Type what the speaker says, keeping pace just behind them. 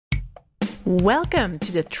Welcome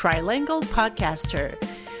to the Trilingual Podcaster,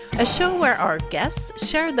 a show where our guests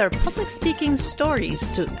share their public speaking stories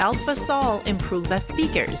to help us all improve as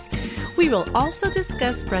speakers. We will also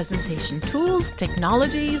discuss presentation tools,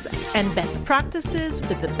 technologies, and best practices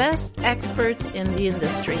with the best experts in the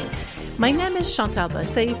industry. My name is Chantal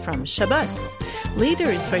Bossé from Chabos,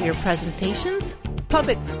 leaders for your presentations,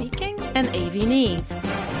 public speaking, and AV needs.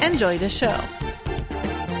 Enjoy the show.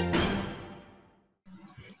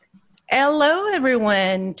 Hello,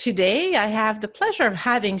 everyone. Today, I have the pleasure of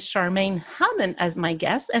having Charmaine Hammond as my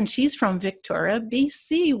guest, and she's from Victoria,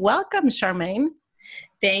 BC. Welcome, Charmaine.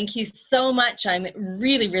 Thank you so much. I'm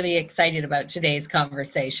really excited about today's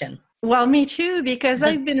conversation. Well, me too, because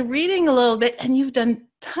I've been reading a little bit, and you've done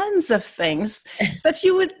tons of things. So if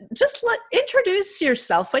you would just introduce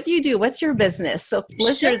yourself, what you do, what's your business, so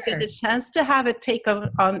listeners get a chance to have a take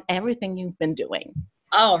on everything you've been doing.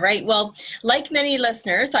 All right. Well, like many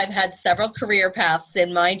listeners, I've had several career paths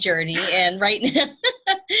in my journey. And right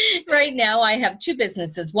now I have two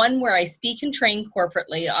businesses. One where I speak and train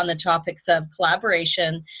corporately on the topics of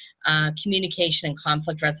collaboration, communication, and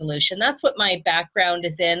conflict resolution. That's what my background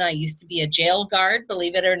is in. I used to be a jail guard,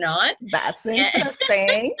 believe it or not. That's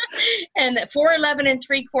interesting. And 4'11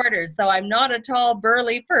 3/4. So I'm not a tall,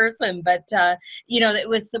 burly person, but it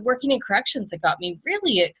was the working in corrections that got me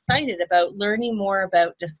really excited about learning more about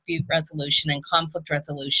dispute resolution and conflict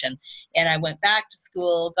resolution. And I went back to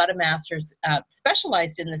school, got a master's,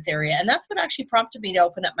 specialized in this area. And that's what actually prompted me to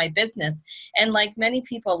open up my business. And like many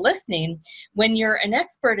people listening, when you're an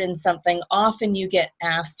expert in something, often you get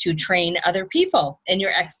asked to train other people in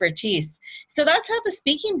your expertise. So that's how the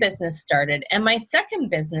speaking business started. And my second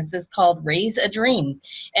business is called Raise a Dream.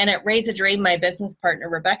 And at Raise a Dream, my business partner,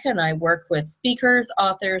 Rebecca, and I work with speakers,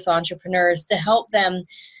 authors, entrepreneurs to help them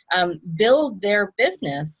build their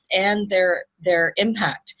business and their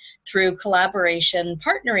impact through collaboration,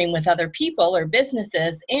 partnering with other people or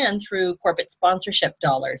businesses, and through corporate sponsorship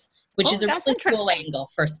dollars, which is a really cool angle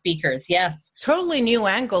for speakers. Yes. Totally new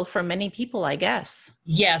angle for many people, I guess.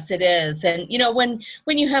 Yes, it is. And,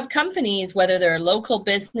 when you have companies, whether they're local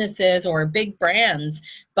businesses or big brands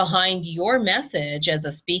behind your message as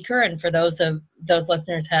a speaker, and for those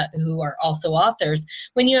listeners who are also authors,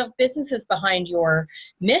 when you have businesses behind your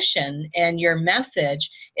mission and your message,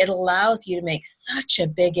 it allows you to make such a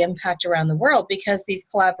big impact around the world because these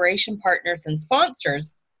collaboration partners and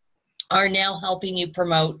sponsors are now helping you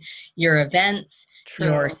promote your events,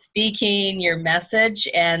 your speaking, your message.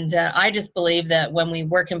 And I just believe that when we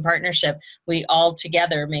work in partnership, we all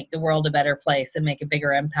together make the world a better place and make a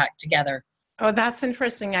bigger impact together. Oh, that's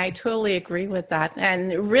interesting. I totally agree with that.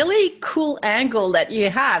 And really cool angle that you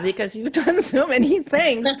have because you've done so many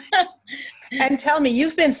things. And tell me,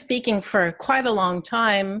 you've been speaking for quite a long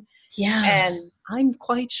time. Yeah. And I'm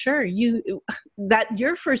quite sure that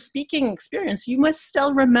your first speaking experience, you must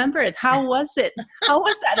still remember it. How was it? How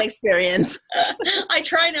was that experience? I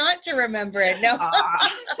try not to remember it. No,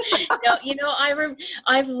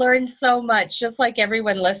 I've learned so much, just like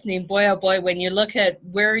everyone listening. Boy, oh boy, when you look at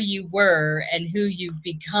where you were and who you've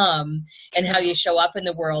become and how you show up in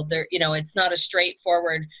the world, there, it's not a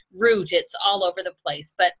straightforward route. It's all over the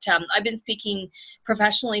place. But I've been speaking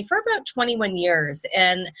professionally for about 21 years.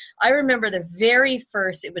 And I remember the very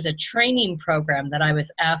first, it was a training program that I was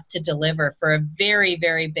asked to deliver for a very,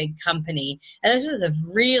 very big company. And this was a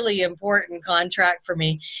really important contract for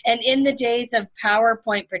me. And in the days of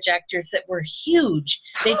PowerPoint projectors that were huge,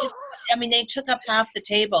 they took up half the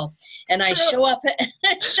table. And I show up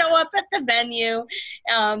at the venue,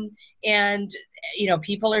 and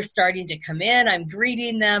people are starting to come in. I'm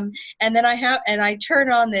greeting them, and then I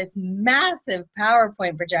turn on this massive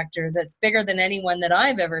PowerPoint projector that's bigger than anyone that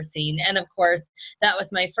I've ever seen. And of course, that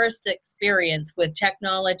was my first experience with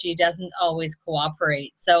technology. Doesn't always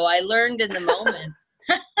cooperate. So I learned in the moment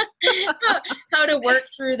how to work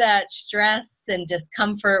through that stress and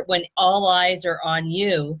discomfort when all eyes are on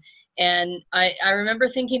you. And I remember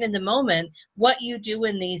thinking in the moment, what you do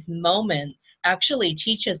in these moments actually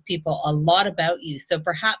teaches people a lot about you. So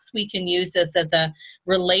perhaps we can use this as a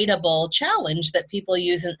relatable challenge that people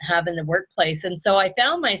have in the workplace. And so I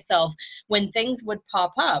found myself, when things would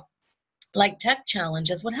pop up, like tech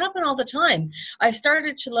challenges would happen all the time, I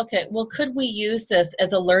started to look at, could we use this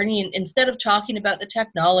as a learning, instead of talking about the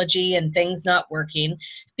technology and things not working,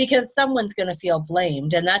 because someone's going to feel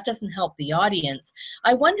blamed and that doesn't help the audience.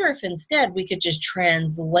 I wonder if instead we could just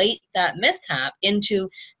translate that mishap into,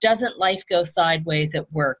 doesn't life go sideways at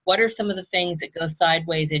work? What are some of the things that go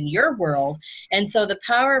sideways in your world? And so the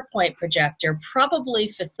PowerPoint projector probably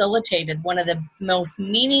facilitated one of the most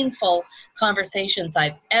meaningful conversations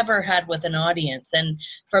I've ever had with with an audience. And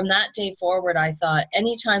from that day forward, I thought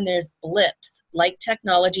anytime there's blips like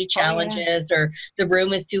technology challenges, or the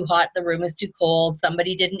room is too hot, the room is too cold,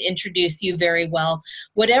 somebody didn't introduce you very well,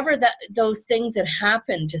 whatever those things that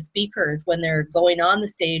happen to speakers when they're going on the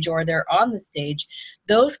stage or they're on the stage,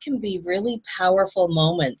 those can be really powerful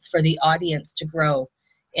moments for the audience to grow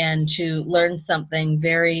and to learn something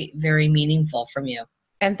very, very meaningful from you.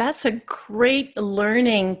 And that's a great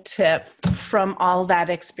learning tip from all that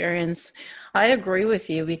experience. I agree with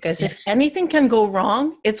you, because if anything can go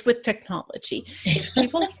wrong, it's with technology. If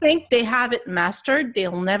people think they have it mastered,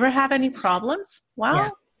 they'll never have any problems.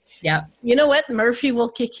 Well, you know what? Murphy will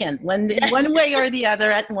kick in one way or the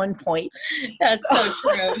other at one point. That's so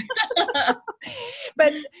true.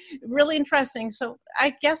 But really interesting. So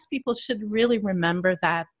I guess people should really remember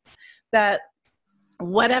that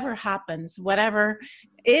whatever happens, whatever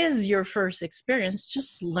is your first experience,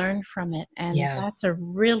 just learn from it. And that's a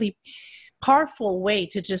really powerful way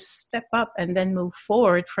to just step up and then move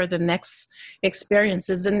forward for the next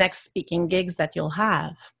experiences, the next speaking gigs that you'll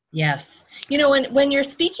have. Yes. You know, when you're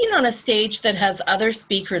speaking on a stage that has other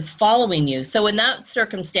speakers following you, so in that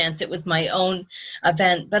circumstance, it was my own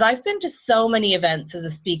event, but I've been to so many events as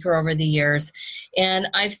a speaker over the years, and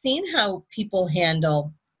I've seen how people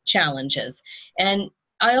handle challenges. And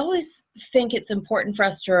I always think it's important for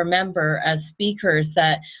us to remember as speakers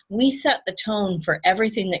that we set the tone for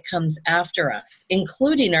everything that comes after us,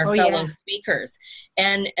 including our fellow speakers,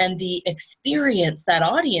 and the experience that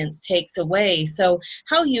audience takes away. So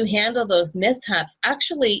how you handle those mishaps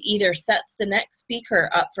actually either sets the next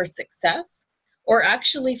speaker up for success or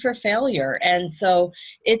actually for failure. And so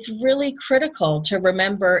it's really critical to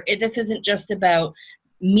remember this isn't just about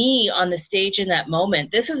me on the stage in that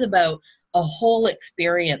moment. This is about a whole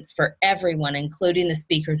experience for everyone, including the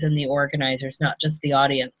speakers and the organizers, not just the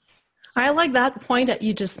audience. I like that point that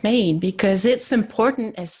you just made, because it's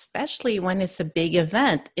important, especially when it's a big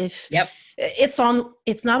event. If it's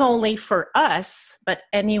not only for us, but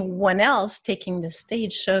anyone else taking the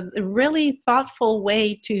stage. So a really thoughtful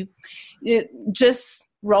way to just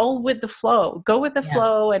roll with the flow, go with the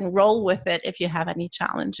flow and roll with it if you have any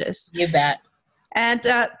challenges. You bet. And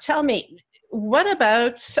tell me, what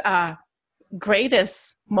about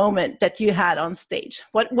greatest moment that you had on stage?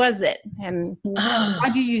 What was it? And why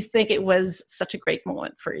do you think it was such a great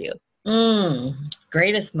moment for you?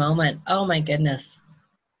 Greatest moment. Oh my goodness.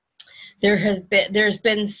 There's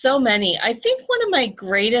been so many. I think one of my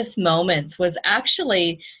greatest moments was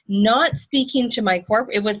actually not speaking to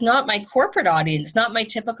it was not my corporate audience, not my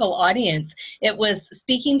typical audience. It was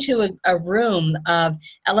speaking to a room of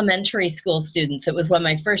elementary school students. It was when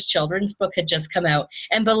my first children's book had just come out.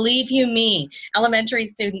 And believe you me, elementary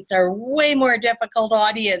students are way more difficult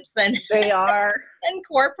audience than they are. And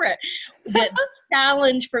corporate. The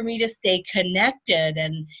challenge for me to stay connected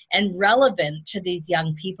and relevant to these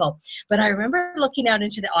young people. But I remember looking out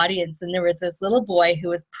into the audience, and there was this little boy who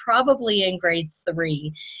was probably in grade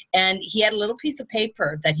 3, and he had a little piece of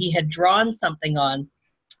paper that he had drawn something on.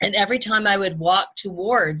 And every time I would walk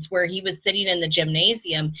towards where he was sitting in the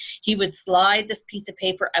gymnasium, he would slide this piece of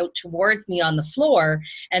paper out towards me on the floor.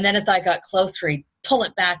 And then as I got closer, he'd pull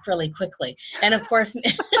it back really quickly. And of course,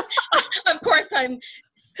 I'm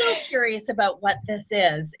so curious about what this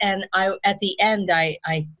is. And at the end,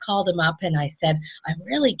 I called him up and I said, I'm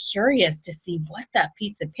really curious to see what that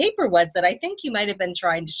piece of paper was that I think you might have been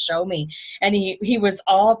trying to show me. And he was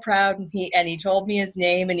all proud, and he told me his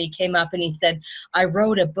name, and he came up and he said, I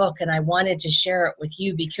wrote a book and I wanted to share it with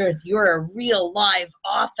you because you're a real live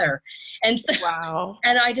author. And so, wow.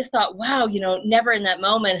 And I just thought, wow, never in that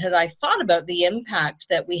moment had I thought about the impact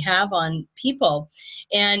that we have on people.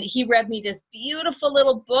 And he read me this beautiful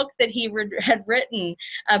little book that he had written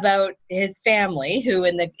about his family, who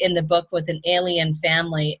in the book was an alien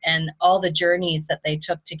family, and all the journeys that they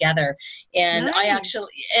took together. And nice. I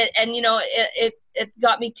actually, it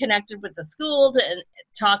got me connected with the school to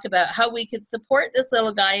talk about how we could support this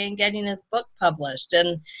little guy in getting his book published.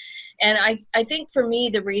 And I think for me,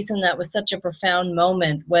 the reason that was such a profound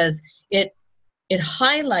moment was it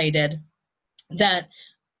highlighted that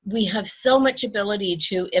we have so much ability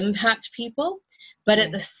to impact people, but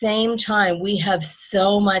at the same time, we have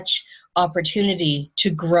so much opportunity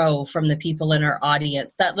to grow from the people in our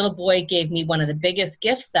audience. That little boy gave me one of the biggest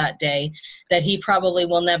gifts that day that he probably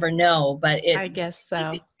will never know, but I guess so.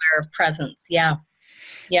 Aware of presence. Yeah.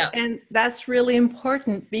 Yeah. And that's really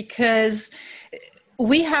important, because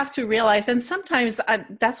we have to realize, and sometimes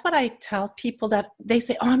that's what I tell people, that they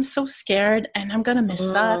say, oh, I'm so scared and I'm going to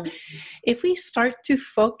mess up. If we start to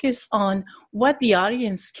focus on what the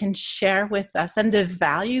audience can share with us and the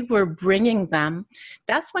value we're bringing them,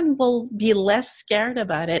 that's when we'll be less scared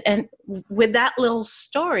about it. And with that little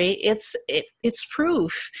story, it's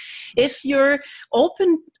proof. If you're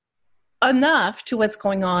open enough to what's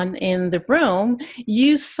going on in the room,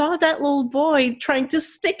 you saw that little boy trying to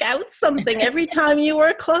stick out something every time you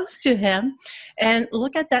were close to him, and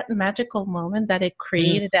look at that magical moment that it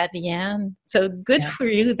created at the end. So good for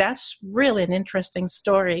you. That's really an interesting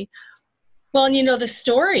story. Well, and the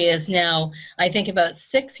story is now, I think, about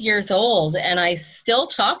 6 years old, and I still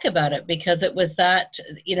talk about it because it was that,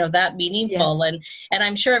 that meaningful. Yes. And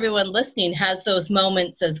I'm sure everyone listening has those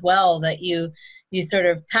moments as well that you sort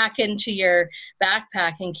of pack into your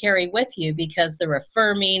backpack and carry with you, because they're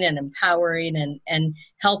affirming and empowering and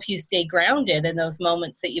help you stay grounded in those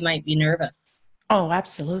moments that you might be nervous. Oh,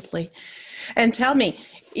 absolutely. And tell me,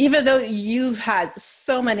 even though you've had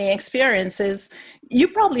so many experiences, you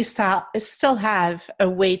probably still have a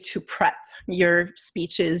way to prep your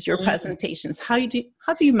speeches, your presentations. How do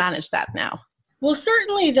you manage that now? Well,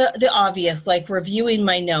 certainly the obvious, like reviewing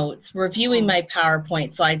my notes, reviewing my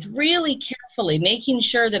PowerPoint slides really carefully, making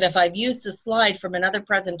sure that if I've used a slide from another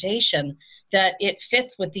presentation, that it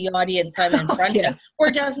fits with the audience I'm in front of, or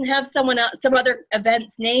doesn't have some other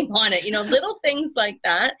event's name on it. Little things like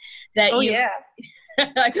that.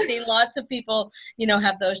 I've seen lots of people,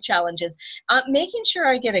 have those challenges. Making sure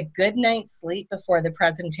I get a good night's sleep before the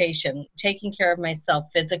presentation, taking care of myself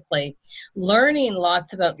physically, learning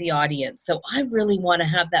lots about the audience. So I really want to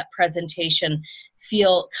have that presentation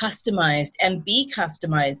feel customized and be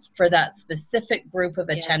customized for that specific group of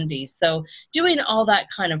attendees. So doing all that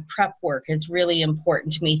kind of prep work is really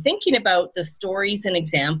important to me. Thinking about the stories and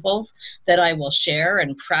examples that I will share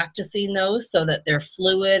and practicing those so that they're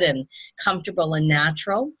fluid and comfortable and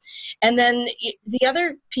natural. And then the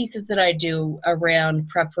other pieces that I do around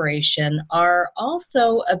preparation are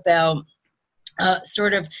also about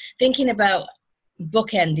sort of thinking about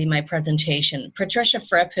bookending my presentation. Patricia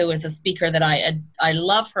Fripp, who is a speaker that I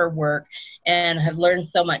love her work and have learned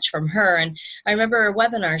so much from her. And I remember a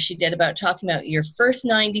webinar she did about talking about your first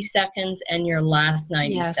 90 seconds and your last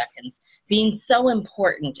 90 seconds being so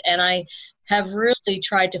important. And I have really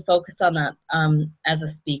tried to focus on that as a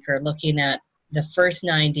speaker, looking at the first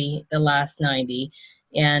 90, the last 90,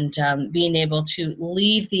 and being able to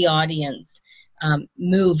leave the audience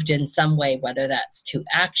moved in some way, whether that's to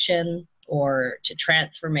action or to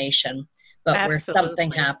transformation, but Absolutely. Where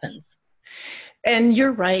something happens. And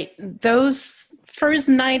you're right. Those first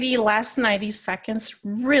 90, last 90 seconds,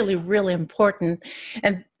 really, really important.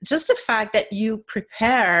 And just the fact that you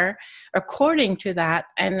prepare according to that,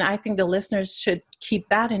 and I think the listeners should keep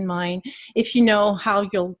that in mind. If you know how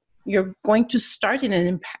you're going to start in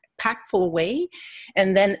an impactful way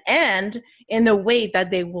and then end in a way that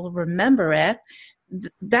they will remember it,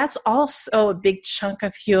 that's also a big chunk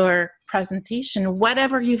of your presentation,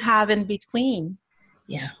 whatever you have in between.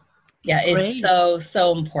 Yeah, it's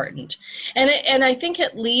so important. And I think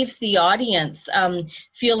it leaves the audience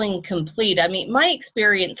feeling complete. I mean, my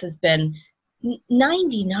experience has been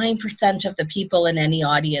 99% of the people in any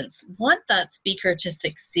audience want that speaker to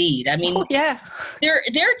succeed. I mean,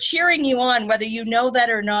 they're cheering you on, whether you know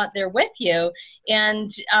that or not, they're with you.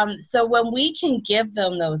 And so when we can give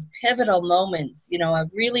them those pivotal moments, a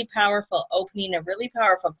really powerful opening, a really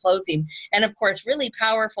powerful closing, and of course, really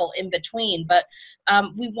powerful in between, but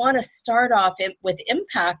we want to start off with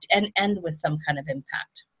impact and end with some kind of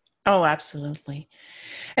impact. Oh, absolutely.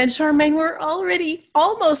 And Charmaine, we're already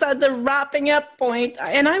almost at the wrapping up point,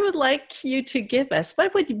 and I would like you to give us,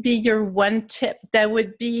 what would be your one tip that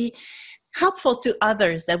would be helpful to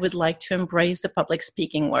others that would like to embrace the public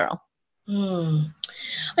speaking world?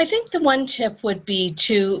 I think the one tip would be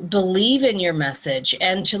to believe in your message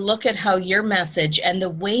and to look at how your message and the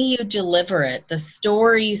way you deliver it, the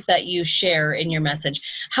stories that you share in your message,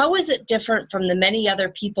 how is it different from the many other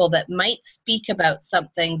people that might speak about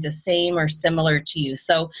something the same or similar to you?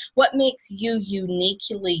 So what makes you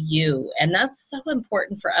uniquely you? And that's so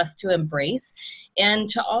important for us to embrace, and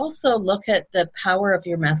to also look at the power of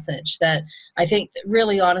your message, that I think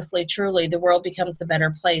really, honestly, truly, the world becomes a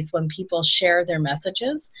better place when people share their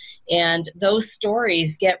messages and those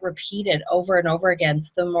stories get repeated over and over again.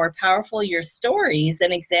 So the more powerful your stories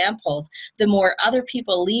and examples, the more other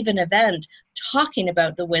people leave an event talking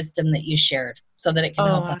about the wisdom that you shared. so that it can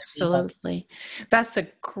help other absolutely. That's a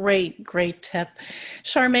great tip.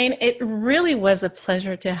 Charmaine, it really was a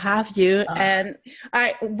pleasure to have you. And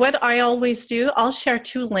what I always do, I'll share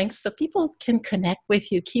 2 links so people can connect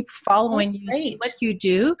with you, keep following you, see what you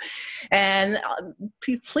do. And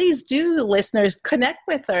please do, listeners, connect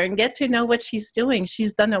with her and get to know what she's doing.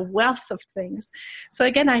 She's done a wealth of things. So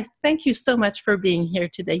again, I thank you so much for being here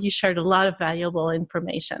today. You shared a lot of valuable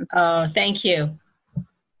information. Oh, thank you.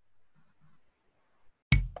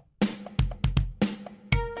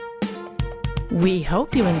 We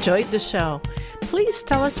hope you enjoyed the show. Please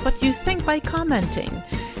tell us what you think by commenting,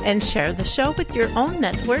 and share the show with your own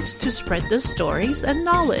networks to spread the stories and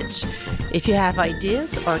knowledge. If you have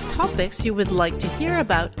ideas or topics you would like to hear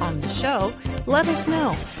about on the show, let us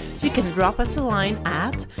know. You can drop us a line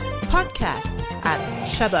at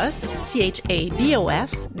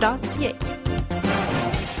podcast@chabos.ca.